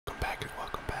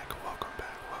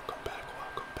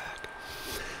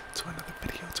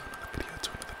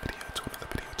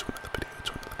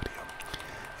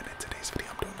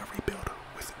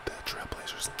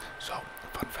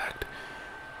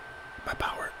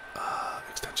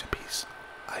attention piece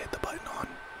I hit the button on,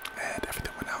 and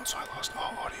everything went out, so I lost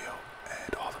all audio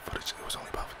and all the footage. It was only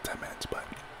about 10 minutes, but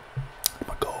I'm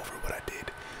gonna go over what I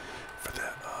did for the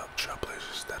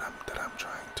Trailblazers that I'm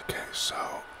trying to catch. So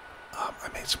I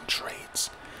made some trades.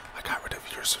 I got rid of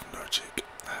Yusuf Nurkic.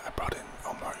 I brought in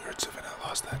Omar Yurtsev and I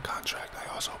lost that contract. I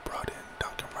also brought in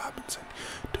Duncan Robinson,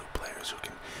 two players who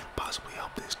can possibly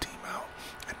help this team out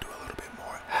and do a little bit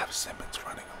more. Have Simmons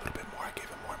running a little bit more. I gave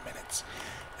him more minutes,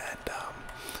 and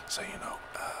so you know,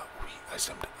 I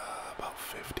simmed about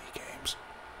 50 games.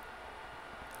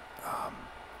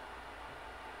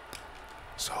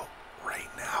 So right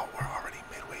now we're already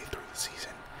midway through the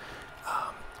season.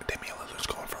 Damian Lillard's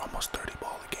going for almost 30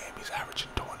 ball a game. He's averaging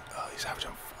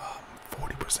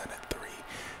 40% at 3.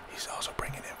 He's also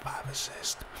bringing in 5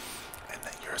 assists. And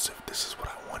then Yusuf, this is what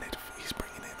I wanted. He's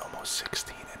bringing in almost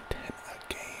 16 and 10 a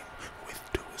game with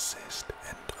 2 assists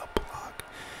and a block.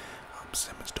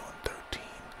 Simmons doing 13.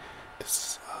 This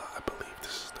is, I believe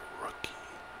this is the rookie.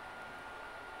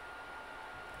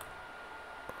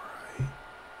 Right.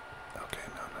 Okay,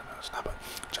 no, it's not. But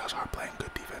Josh Hart playing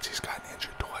good defense. He's gotten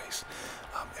injured twice.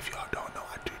 If y'all don't know,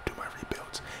 I do my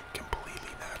rebuilds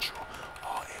completely natural.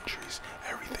 All injuries,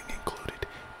 everything included,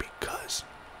 because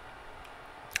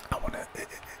I want to,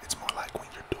 it's more like when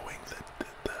you're doing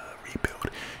the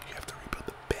rebuild, you have to rebuild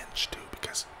the bench too,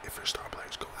 because if your star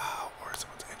players go out or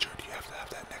someone's injured, you have to have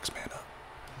that next man up.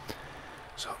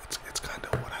 So it's kind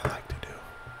of what I like to do.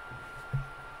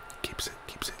 Keeps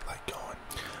it like going.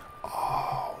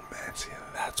 Oh man, see,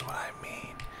 that's what I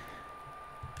mean.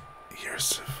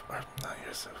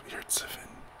 Yurtseven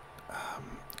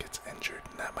gets injured,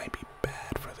 and that might be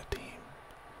bad for the team.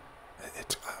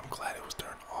 I'm glad it was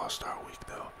during All-Star Week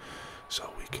though,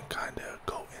 so we can kind of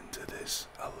go into this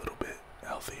a little bit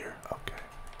healthier. Okay,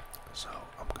 so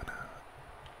I'm gonna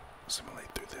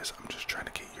simulate through this. I'm just trying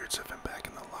to get Yurtseven back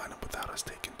in the lineup without us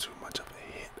taking too much of a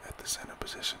hit at the center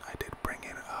position. I did bring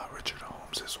in Richard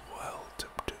Holmes as well to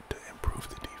improve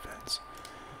the defense.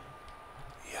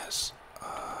 Yes.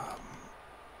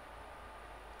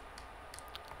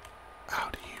 How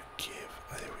do you give?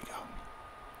 Oh, there we go.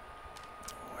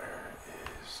 Where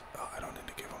is? Oh, I don't need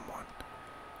to give him one.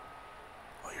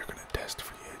 Oh, you're gonna test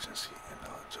free agency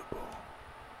ineligible.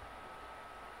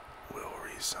 Will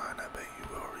resign. I bet you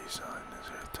will resign. Is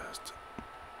there a test?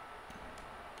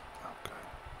 Okay.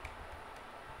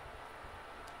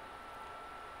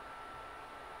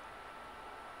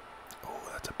 Oh,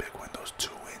 that's a big win. Those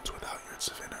 2 wins without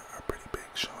Yurtseven are pretty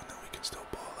big, showing that we can still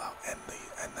ball out. And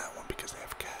that one because they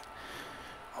have Cat.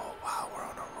 Oh wow, we're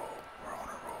on a roll.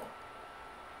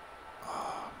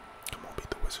 Come on, beat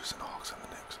the Wizards and Hawks and the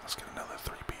Knicks. Let's get another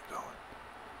 3-peat going.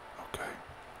 Okay.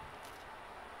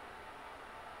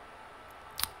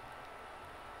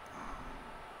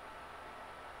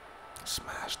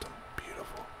 Smashed them.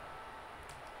 Beautiful.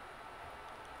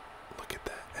 Look at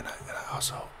that. And I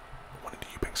also wanted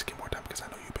Eubanks to get more time because I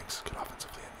know Eubanks is good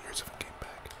offensively, and Yurtseven came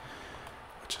back,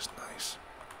 which is nice.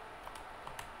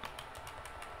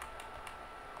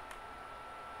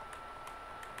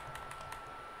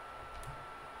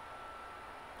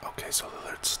 Okay, so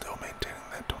Lillard's still maintaining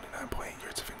that 29.8.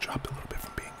 Yurtseven dropped a little bit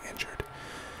from being injured.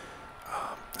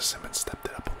 Simmons stepped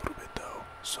it up a little bit though.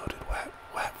 So did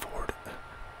Watford.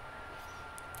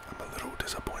 I'm a little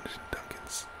disappointed in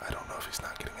Duncan's. I don't know if he's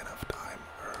not getting enough time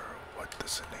or what the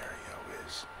scenario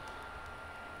is,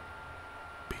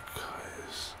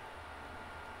 because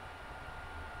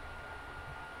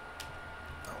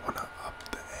I want to up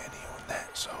the ante on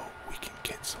that so we can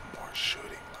get some more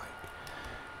shooting, like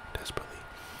desperately.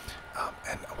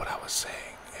 And what I was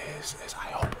saying is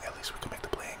I hope at least we can make the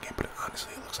play-in game, but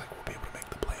honestly it looks like we'll be able to make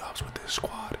the playoffs with this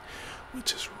squad,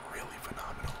 which is really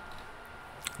phenomenal.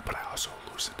 But I also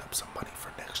loosened up some money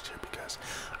for next year because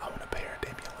I want to pair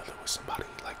Damian Lillard with somebody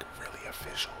like really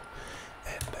official,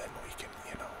 and then we can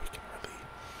really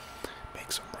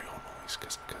make some real noise.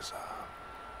 Because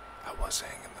I was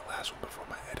saying in the last one before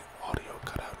my audio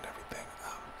cut out and everything,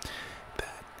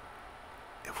 that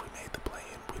if we made the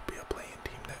play-in, we'd be a play-in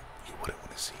team that you wouldn't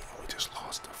want to see, and we just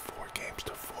lost 4 games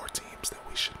to 4 teams that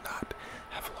we should not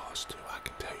have lost to. I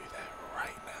can tell you that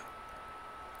right now,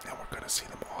 and we're gonna see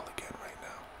them all again right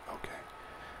now. Okay.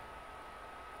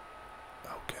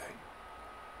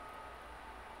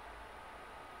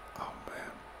 Oh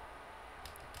man.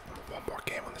 One more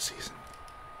game on the season.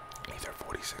 Either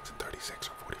 46 and 36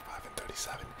 or 45 and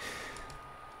 37.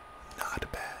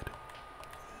 Not bad.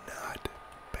 Not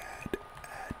bad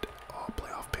at all.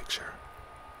 Playoff picture.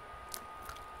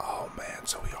 Oh man,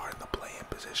 so we are in the play-in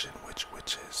position, which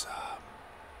is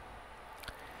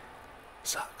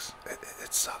sucks.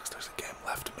 It sucks. There's a game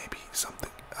left. Maybe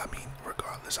something. I mean,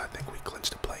 regardless. regardless, I think we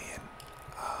clinched to play in.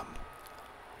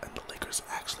 And the Lakers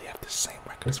actually have the same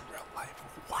record as real life.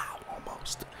 Wow,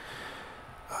 almost.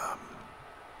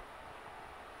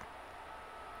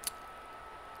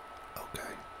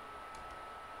 Okay.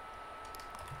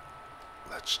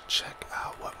 Let's check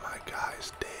out what my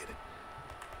guys did.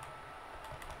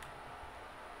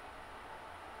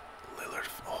 Lillard,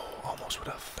 almost with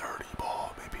a 30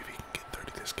 ball. Maybe if he can get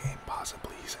 30 this game,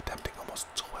 possibly. He's attempting almost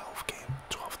 12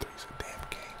 threes a damn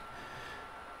game.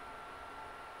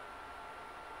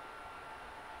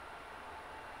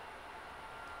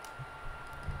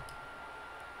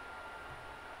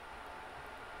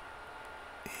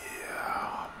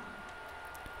 Yeah.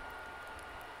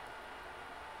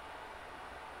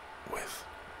 With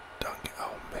Duncan.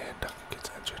 Oh man, Duncan gets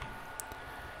injured.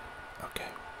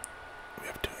 Okay. We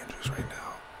have 2 injuries right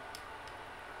now.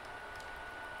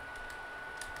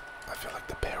 I feel like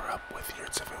the pair up with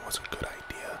Yurtsevin was a good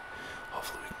idea.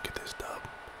 Hopefully we can get this dub.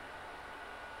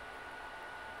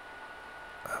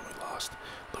 And we lost.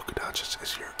 Luka Doncic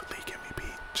is your league MVP,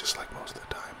 just like most of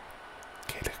the time.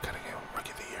 Kate Cunningham,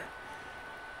 Rookie of the Year.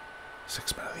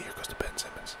 6th Man of the Year goes to Ben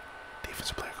Simmons.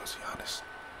 Defensive Player goes to Giannis.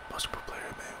 Most Improved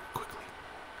Player, man, quickly.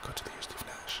 Go to the year, Steve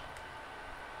Nash.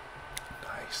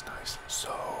 Nice, nice.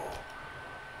 So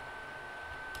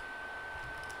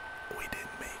we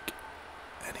didn't make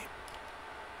any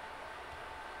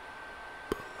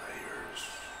players.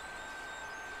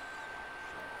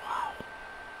 Wow.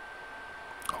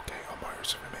 Okay, Omar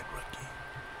Yurtseven made rookie,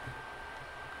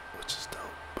 which is dope,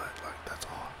 but like that's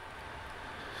all.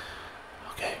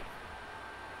 Okay.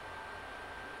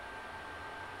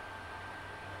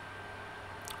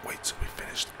 Wait, so we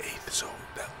finished 8th, so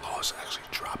that loss actually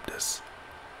dropped us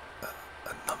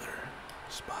another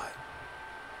spot.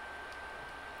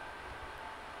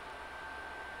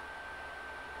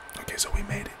 Okay, so we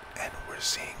made it, and we're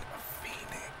seeing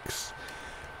Phoenix.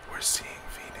 We're seeing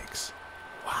Phoenix.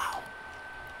 Wow.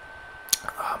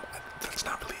 That's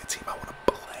not really a team I want to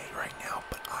play right now,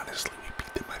 but honestly, we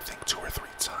beat them I think 2 or 3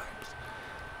 times.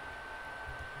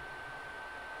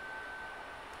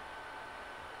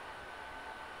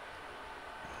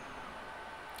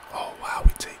 Oh wow,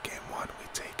 we take game 1. We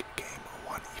take game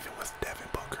 1 even with Devin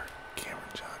Booker,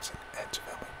 Cameron Johnson, and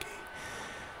JaVale McGee.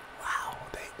 Wow,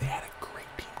 they had a great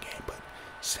team game, but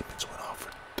Simmons went off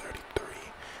for 33,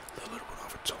 Lillard went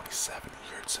off for 27,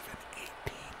 Yurtseven 18.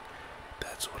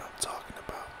 That's what I'm talking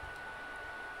about.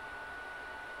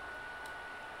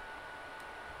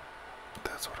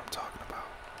 That's what I'm talking about.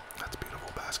 That's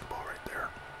beautiful basketball right there.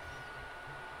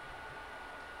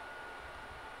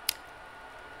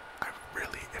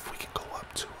 If we can go up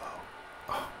 2-0,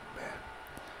 oh man.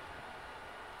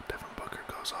 Devin Booker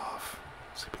goes off.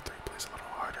 CP3 plays a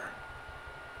little harder.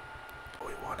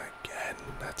 We won again.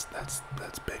 That's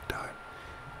big time.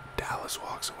 Dallas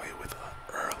walks away with an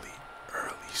early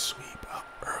sweep.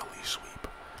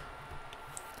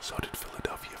 So did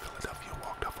Philadelphia. Philadelphia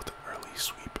walked off with an early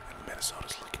sweep, and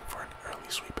Minnesota's looking for an early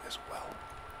sweep as well.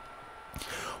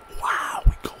 Wow,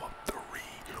 we go up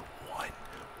 3-1.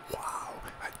 Wow,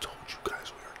 I told you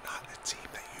guys we are not a team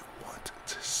that you want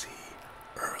to see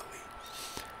early.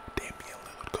 Damian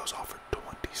Lillard goes off for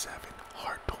 27,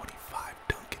 Hart 25,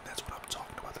 Duncan, that's what I'm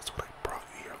talking about. That's what I brought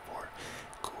you here for.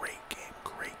 Great game.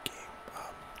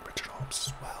 Richard Holmes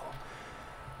as well.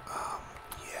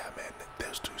 Yeah, man,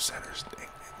 those 2 centers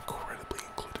incredibly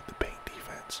included the paint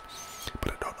defense.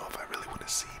 But I don't know if I really want to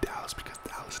see Dallas, because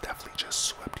Dallas definitely just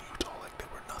swept Utah like they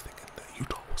were nothing, and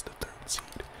Utah was the 3rd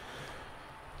seed.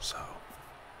 So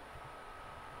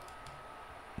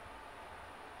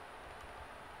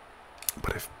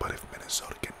but if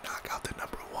Minnesota can knock out the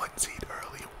number 1 seed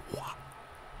early, what?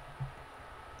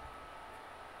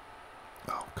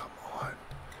 Oh, come on.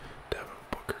 Devin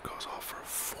Booker goes off for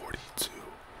 42.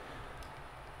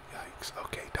 Yikes.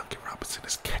 Okay, Duncan Robinson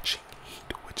is catching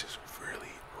heat, which is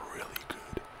really, really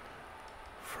good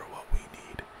for what we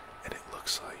need. And it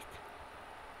looks like,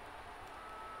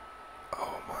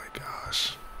 oh my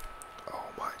gosh.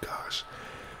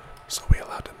 So we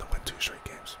allowed them to win 2 straight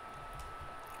games.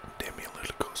 Damian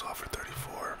Lillard goes off for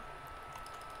 34.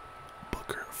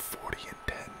 Booker 40 and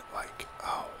 10. Like,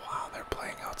 oh wow, they're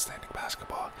playing outstanding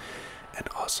basketball. And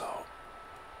also,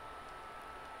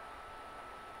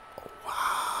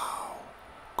 wow,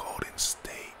 Golden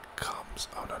State comes.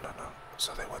 Oh no.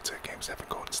 So they went to game 7.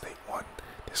 Golden State won.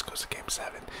 This goes to game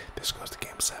 7. This goes to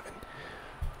game 7.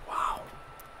 Wow.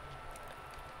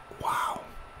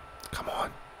 Come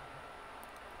on.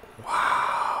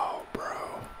 Wow,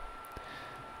 bro.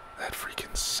 That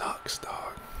freaking sucks,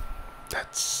 dog.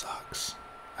 That sucks.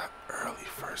 That early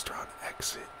 1st round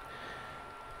exit.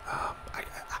 I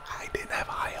didn't have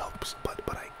high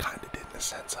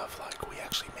sense of like we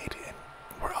actually made it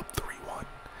and we're up 3-1.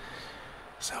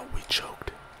 So we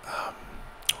choked.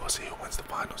 We'll see who wins the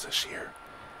finals this year.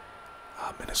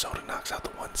 Minnesota knocks out the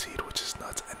 1 seed, which is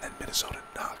nuts, and then Minnesota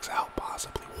knocks out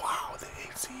possibly, wow, the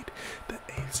 8 seed. The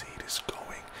 8 seed is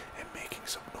going and making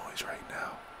some noise right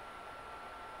now.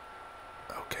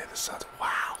 Okay, the Suns,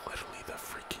 wow, literally the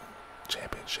freaking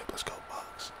championship. Let's go,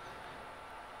 Bucks.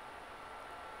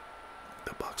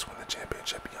 The Bucks win the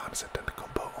championship. Giannis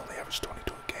Antetokounmpo only averaged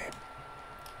 22 a game.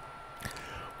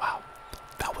 Wow,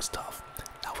 that was tough.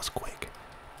 That was quick.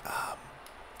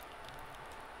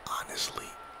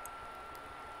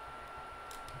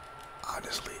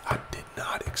 Honestly, I did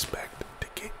not expect to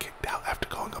get kicked out after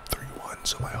going up 3-1,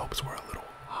 so my hopes were a little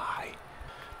high.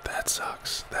 That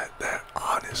sucks. That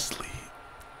honestly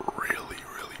really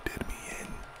did me in.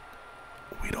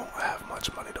 We don't have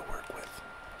much money to work with.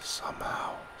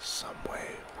 Somehow,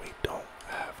 someway, we don't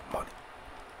have money.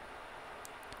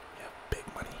 We have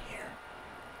big money here.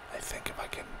 I think if I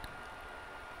can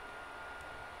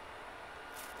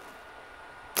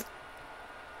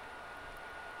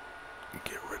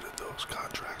get rid of those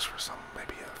contracts for some,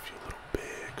 maybe a few little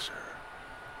bigs or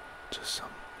just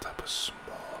some type of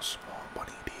small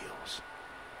money deals.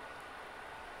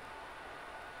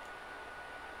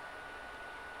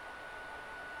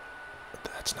 But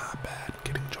that's not bad.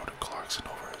 Getting Jordan Clarkson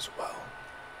over as well.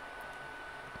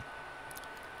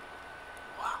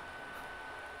 Wow.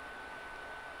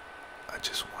 I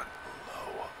just want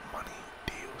low money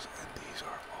deals, and these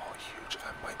are all huge.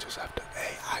 I might just have to.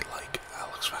 Hey, I like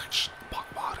Alex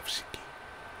Pakwadovsky.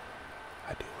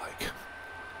 I do like him.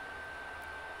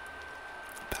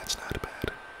 That's not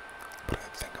bad. But I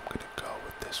think I'm gonna go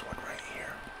with this one right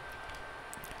here.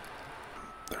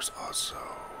 There's also.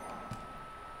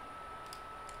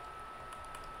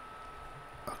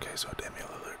 Okay, so Damian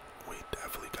Lillard, we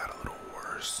definitely got a little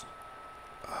worse.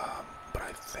 But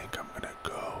I think I'm gonna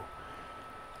go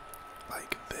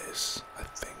like this. I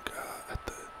think at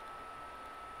the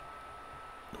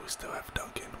we still have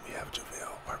Duncan, we have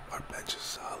JaVale. Our bench is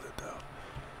solid though.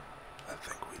 I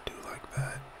think we do like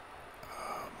that.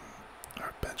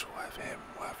 Our bench will have him,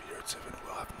 we'll have Yurtsev, and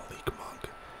we'll have Malik Monk.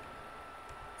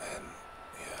 And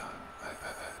yeah, I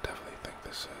definitely think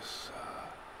this is I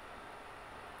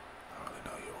don't really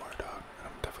know you are, dog. And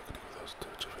I'm definitely gonna give those to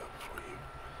JaVale before you.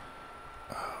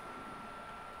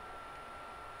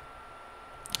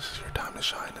 This is your time to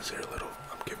shine, Nazir Little.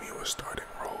 I'm giving you a starting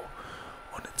role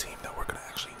on a team that we're gonna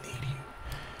actually need you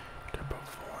to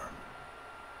perform.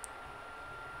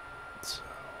 So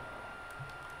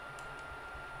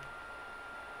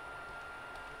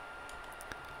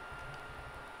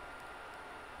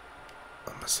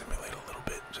I'm gonna simulate a little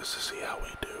bit just to see how we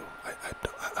do.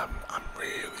 I'm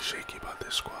really shaky about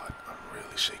this squad. I'm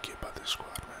really shaky about this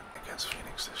squad, man. Against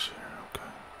Phoenix this year, okay.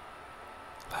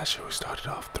 Last year we started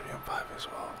off 3-5 as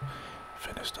well.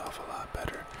 Finished off a lot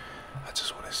better. I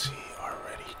just want to see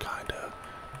already kind of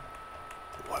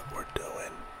what we're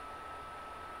doing.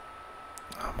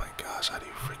 Oh my gosh, how do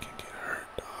you freaking get hurt,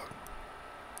 dog?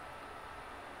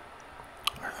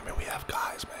 I mean, we have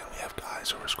guys, man. We have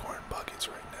guys who are scoring buckets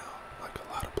right now, like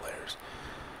a lot of players.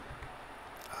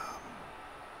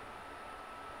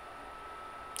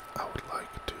 I would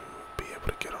like to be able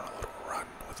to get on a little run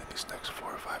within these next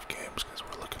 4 or 5 games because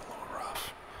we're looking a little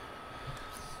rough.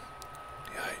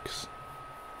 Yikes.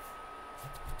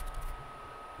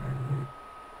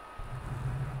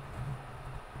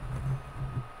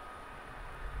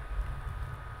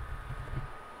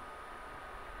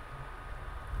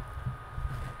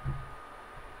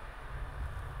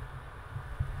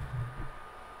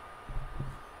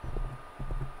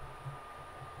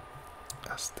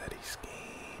 A steady scheme.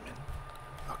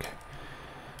 Okay,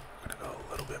 I'm gonna go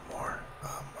a little bit more.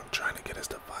 I'm trying to get us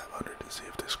to 500 to see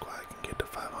if this squad can get to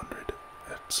 500.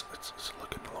 It's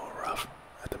looking a little rough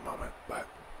at the moment, but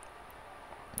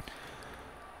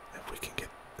if we can get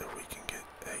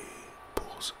a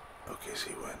Bulls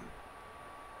OKC win.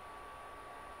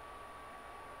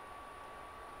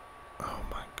 Oh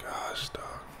my gosh, dog.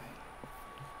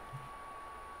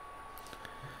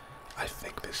 I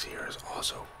think this year is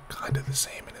also kind of the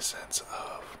same in a sense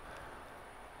of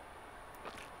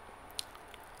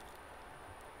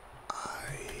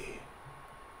I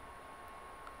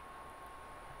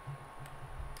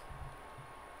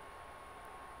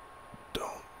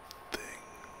don't think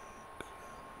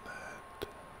that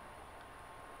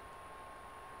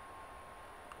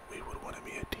we would want to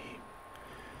be a team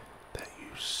that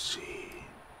you see,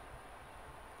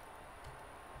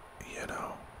 you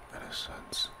know, in a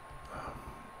sense.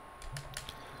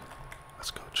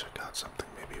 Let's go check out something.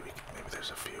 Maybe there's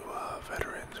a few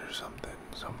veterans or something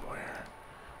somewhere.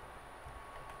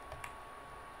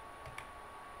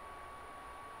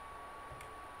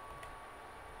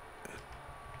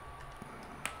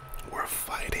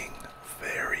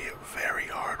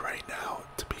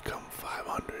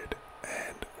 500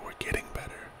 and we're getting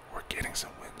better. We're getting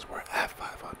some wins. We're at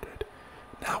 500.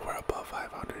 Now we're above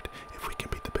 500. If we can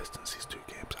beat the Pistons these 2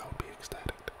 games, I would be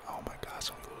ecstatic. Oh my gosh,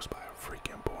 so we lose by a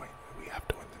freaking point. We have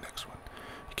to win the next one.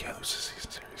 You can't lose the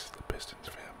season series to the Pistons,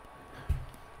 fam.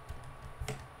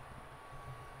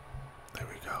 There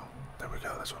we go. There we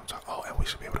go. That's what I'm talking. Oh, and we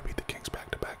should be able to beat the Kings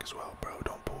back to back as well, bro.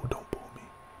 Don't boo me.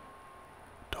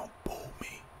 Don't boo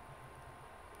me.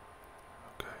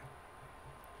 Okay.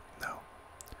 No.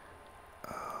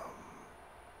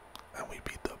 And we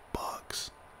beat the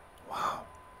Bucks. Wow.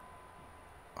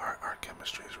 Our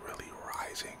chemistry is really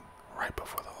rising right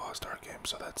before the All-Star game,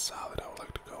 so that's solid. I would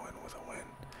like to go in with a win.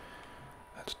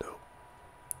 That's dope.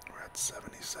 We're at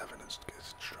 77. It's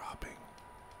dropping.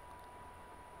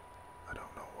 I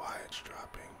don't know why it's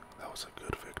dropping. That was a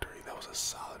good victory. That was a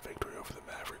solid victory over the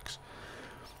Mavericks.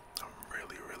 I'm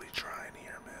really, really trying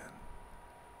here, man.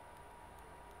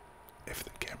 If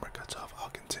the camera cuts off, I'll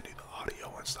continue the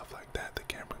audio and stuff like that. The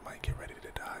camera might get ready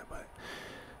to die, but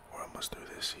we're almost through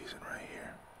this season right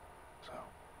here. So,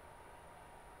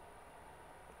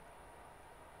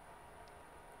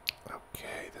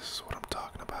 okay, this is what I'm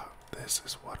talking about. This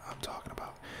is what I'm talking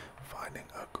about. Finding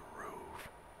a groove.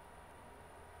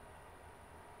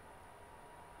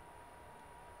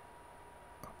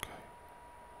 Okay.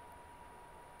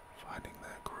 Finding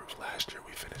that groove. Last year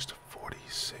we finished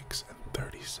 46 and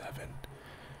 37.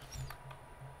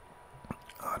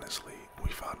 Honestly, we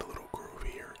found a little groove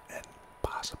here and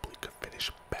possibly could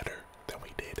finish better than we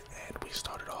did, and we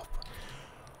started off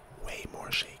way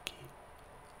more shaky.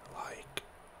 Like,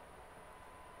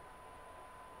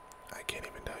 I can't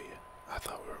even tell you. I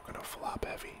thought we were gonna flop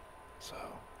heavy, so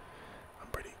I'm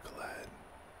pretty glad.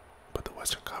 But the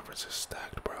Western Conference is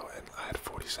stacked, bro, and I had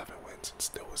 47 wins and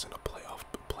still was in a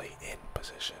play-in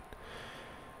position.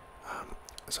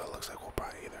 So it looks like we'll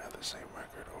probably either have the same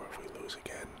record, or if we lose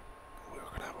again, we're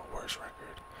gonna have a worse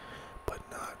record, but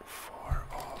not far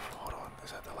off. Hold on,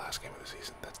 is that the last game of the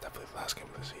season? That's definitely the last game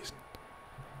of the season.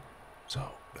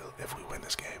 So if we win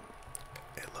this game,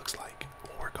 it looks like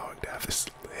we're going to have the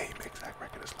same exact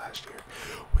record as last year,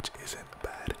 which isn't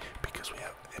bad because we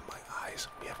have, in my eyes,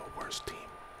 we have a worse team.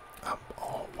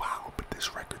 Oh wow, but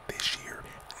this record this year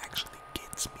actually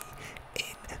gets me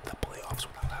in the playoffs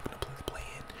without having to play the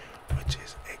play-in, which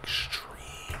is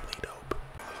extremely dope.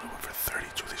 We went for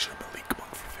 32 this year, Malik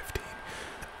Monk for 15,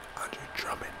 Andre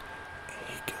Drummond, and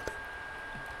he killed it.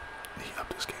 He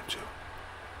upped this game too.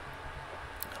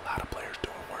 A lot of players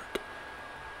doing work.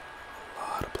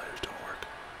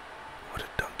 What did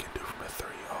Duncan do from a 3?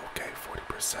 Oh, okay,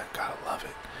 40%. Gotta love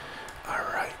it.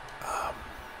 Alright.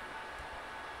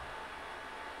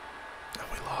 And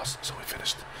we lost, so we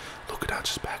finished. Luka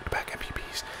Doncic back-to-back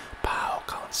MVPs. Powell,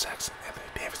 Colin Sexton, Anthony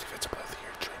Davis, Defensive Player of the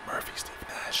Year, Trey Murphy, Steve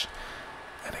Nash.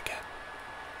 And again,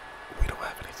 we don't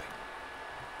have anything.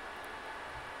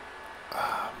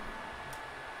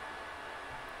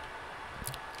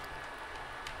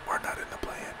 We're not in the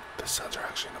play-in. The Suns are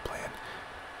actually in the play-in.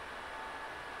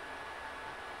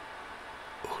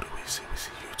 Who do we see? We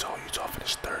see Utah. Utah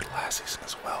finished 3rd last season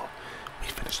as well. We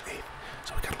finished 8th,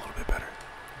 so we got a little bit better.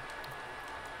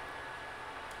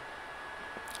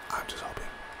 I'm just hoping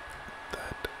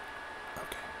that,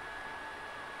 okay.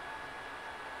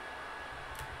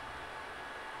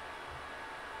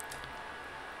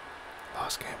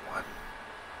 Lost game 1.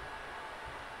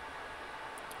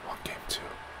 Won game 2.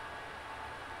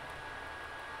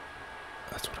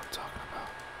 That's what I'm talking about.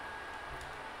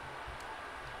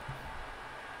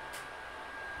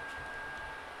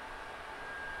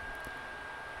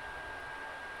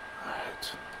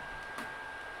 Alright.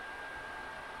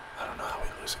 I don't know how we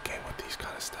lose a game with these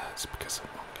kind of stats because of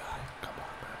one guy. Come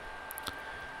on, man.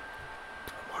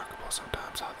 It's remarkable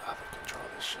sometimes how they control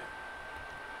this shit.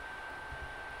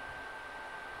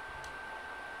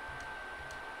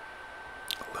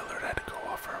 Lillard had to go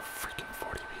off for a freaking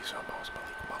 40-piece almost.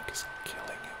 Malik Monk is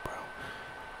killing it, bro.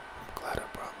 I'm glad I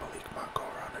brought Malik Monk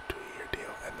over on a 2-year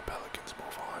deal and the Pelicans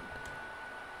move on.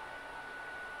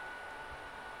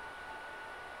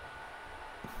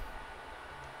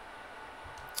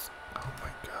 Oh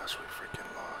my gosh, we freaking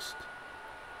lost.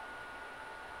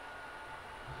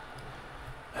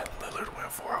 And Lillard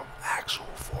went for an actual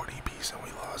 40-piece and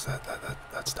we lost.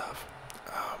 That's tough.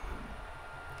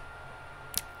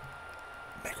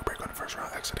 Make or break on the first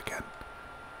round, exit again.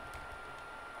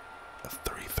 A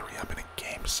 3-3. I'm in a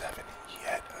game 7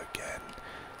 yet again.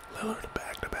 Lillard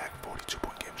back-to-back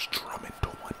 42-point games. Drummond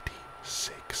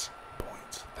 26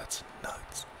 points. That's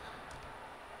nuts.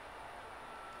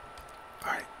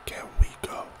 Alright, can we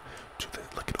go to the,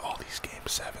 look at all these game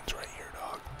 7s right here,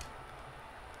 dog.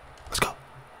 Let's go.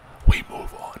 We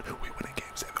move on. We win a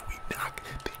game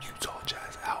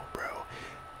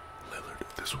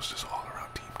this was just all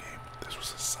around team game. This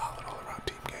was a solid all around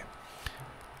team game.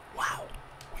 Wow,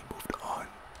 we moved on.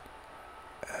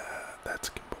 That's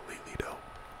completely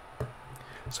dope.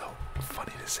 So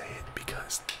funny to say it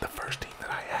because the first team that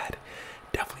I had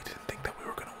definitely didn't think that we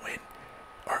were gonna win,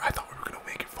 or I thought we were gonna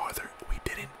make it farther. We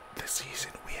didn't. This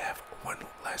season we have one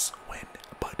less win,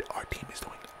 but our team is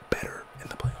doing better in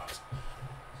the playoffs.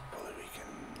 Hopefully we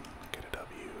can get a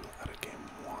W out of game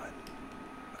 1.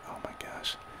 Oh my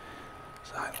gosh.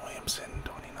 Zion Williamson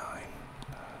 29,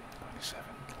 27.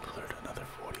 Lillard another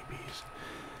 40 Bs.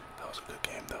 That was a good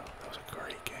game though. That was a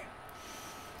great game.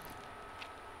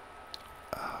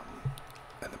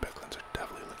 And the Brooklyn's are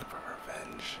definitely looking for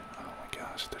revenge. Oh my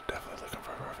gosh, they're definitely looking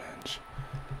for revenge.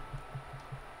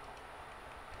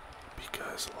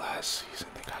 Because last season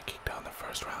they got kicked out in the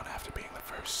first round after being the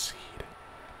first seed.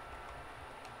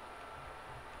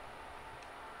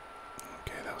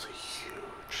 Okay, that was a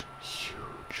huge,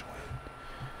 huge win.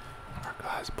 Our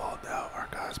guys balled out. Our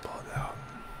guys balled out.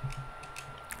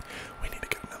 We need to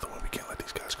get another one. We can't let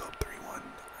these guys go up 3-1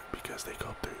 because they go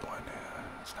up 3-1.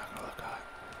 It's not gonna look hot.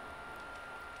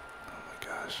 Oh my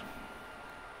gosh.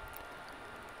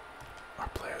 Our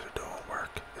players are doing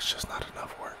work. It's just not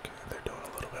enough work. They're doing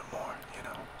a little bit more, you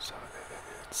know. So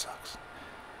it sucks.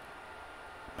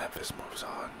 Memphis moves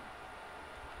on.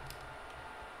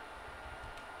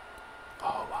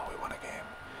 Oh wow, we won a game.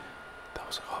 That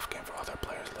was an off game for other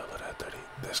players. Lillard at 30.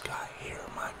 This guy here,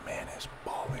 my man, is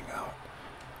balling out.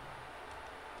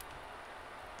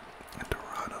 And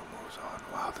Toronto moves on.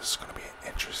 Wow, this is going to be an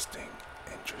interesting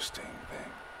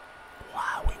thing.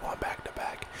 Wow, we won back to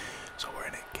back. So we're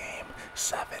in a game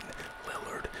 7.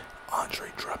 Lillard,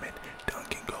 Andre Drummond,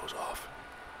 Duncan goes off.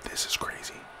 This is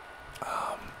crazy.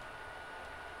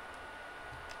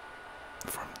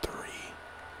 From 3,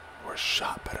 we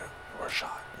shot better. We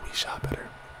shot better.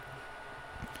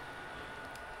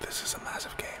 This is a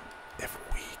massive game. If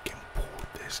we can pull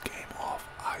this game off,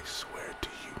 I swear to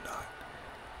you not.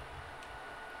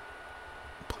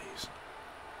 Please.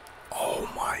 Oh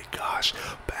my gosh.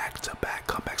 Back-to-back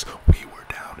comebacks. We were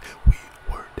down 3-1.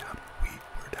 We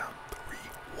were down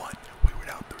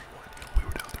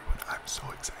 3-1. I'm so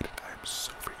excited. I'm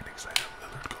so freaking excited.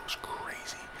 Lillard goes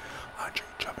crazy. Andre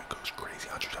Drummond goes crazy.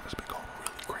 Andre Drummond's been going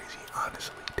really crazy.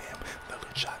 Honestly, damn.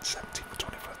 Lillard shot 17 for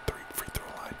 20 from the free throw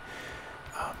line.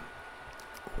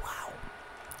 Wow.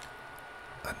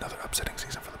 Another upsetting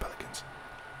season for the Pelicans.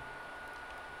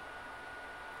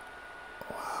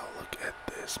 Wow, look at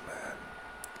this, man.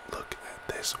 Look at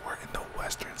this. We're in the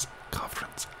Western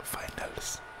Conference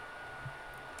Finals.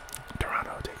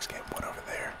 Toronto takes game 1 over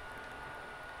there.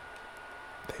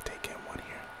 They take game 1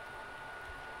 here.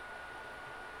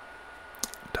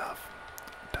 Tough.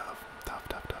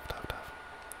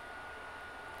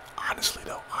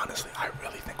 Honestly, I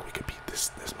really think we could beat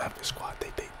this Memphis squad.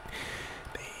 They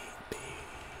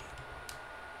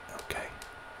okay.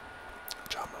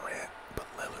 John Morant, but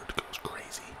Lillard goes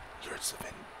crazy.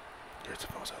 Yurtsevin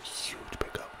was a huge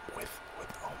pickup with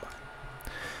oh my.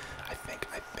 I think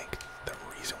the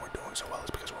reason we're doing so well is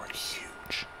because we're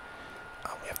huge.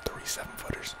 We have 3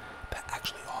 7-footers that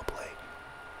actually all play.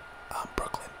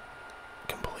 Brooklyn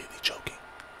completely choking.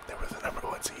 They were the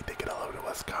 #1 seed. They get all over the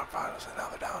Western Conference Finals, and now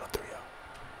they're down to 3-0.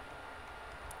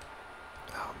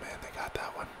 Oh man, they got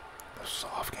that one. This was an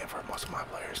off game for most of my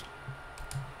players.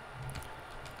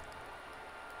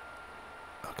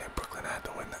 Okay, Brooklyn had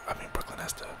to win that. I mean, Brooklyn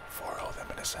has to 4-0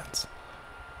 them in a sense.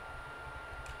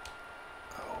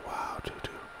 Oh wow,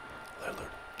 2-2.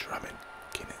 Lillard, Drummond,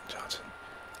 Keenan Johnson.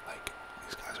 Like,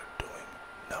 these guys are doing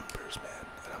numbers, man,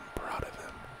 and I'm proud of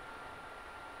them.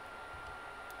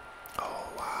 Oh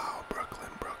wow, Brooklyn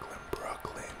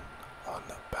on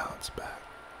the bounce back.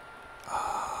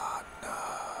 Ah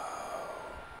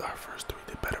no. Our first 3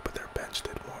 did better, but their bench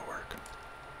did more work.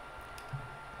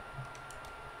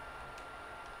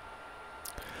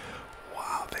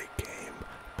 Wow, they came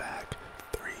back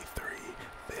 3-3.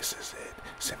 This is it.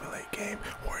 Simulate game.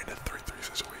 We're in a 3-3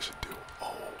 situation too.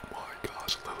 Oh my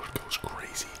gosh, Lillard goes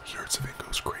crazy. Yurtsevin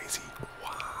goes crazy.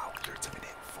 Wow, Yurtsevin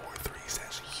hit 4 threes.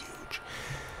 That's huge.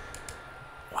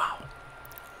 Wow.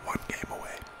 1 game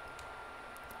away.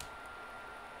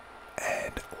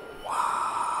 And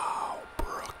wow,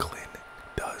 Brooklyn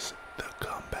does the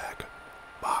comeback.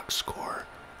 Box score.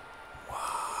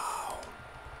 Wow.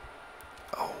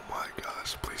 Oh my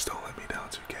gosh, please don't let me down,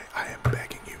 2K. I am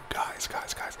begging you guys.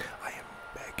 I am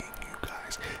begging you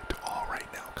guys to all right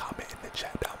now comment in the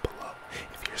chat down below.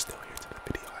 If you're still here to the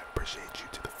video, I appreciate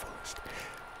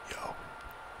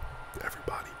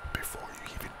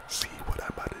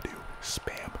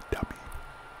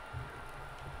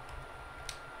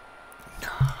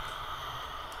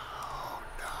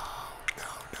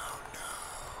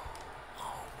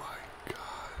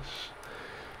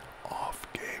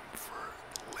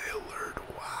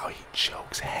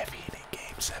heavy in a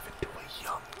game 7 to a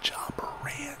young John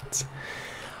Morant.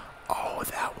 Oh,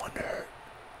 that one hurt.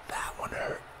 That one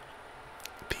hurt.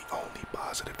 The only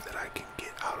positive that I can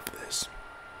get out of this.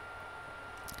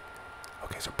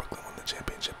 Okay, so Brooklyn won the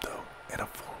championship though, in a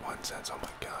 4-1 sense. Oh my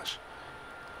gosh.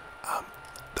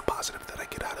 The positive that I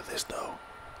get out of this though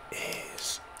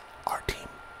is our team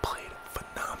played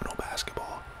phenomenal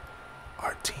basketball.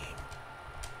 Our team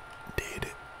did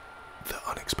the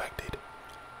unexpected.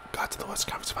 Got to the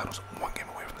Western Conference Finals, one game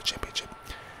away from the championship.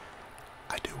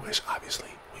 I do wish, obviously,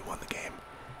 we won the game.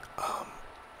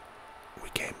 We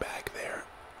came back there.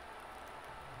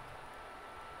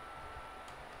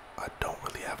 I don't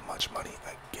really have much money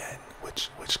again, which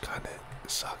kind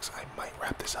of sucks. I might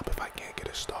wrap this up if I can't get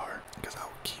a star, because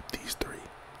I'll keep these three.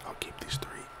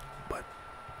 But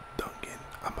Duncan,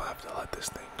 I'm gonna have to let this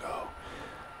thing go.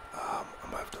 I'm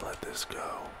gonna have to let this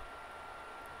go.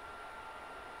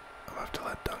 I'm gonna have to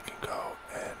let Duncan go,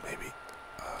 and maybe,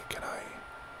 can I?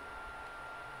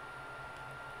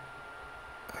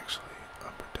 Actually,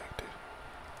 unprotected.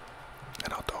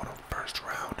 And I'll throw in a first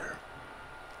rounder.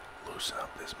 Loosen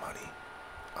up this money.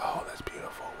 Oh, that's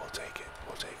beautiful. We'll take it.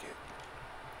 We'll take it.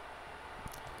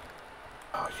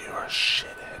 Oh, you're a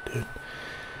shithead, dude.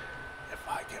 If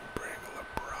I can bring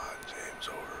LeBron James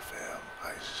over, fam,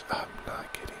 I'm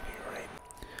not kidding you right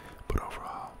now. But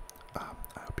overall,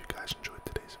 I hope you guys enjoyed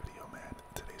today's video, man.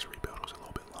 Today's rebuild was a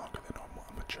little bit longer than normal.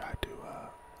 I'm gonna try to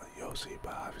you'll see,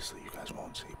 but obviously you guys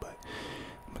won't see.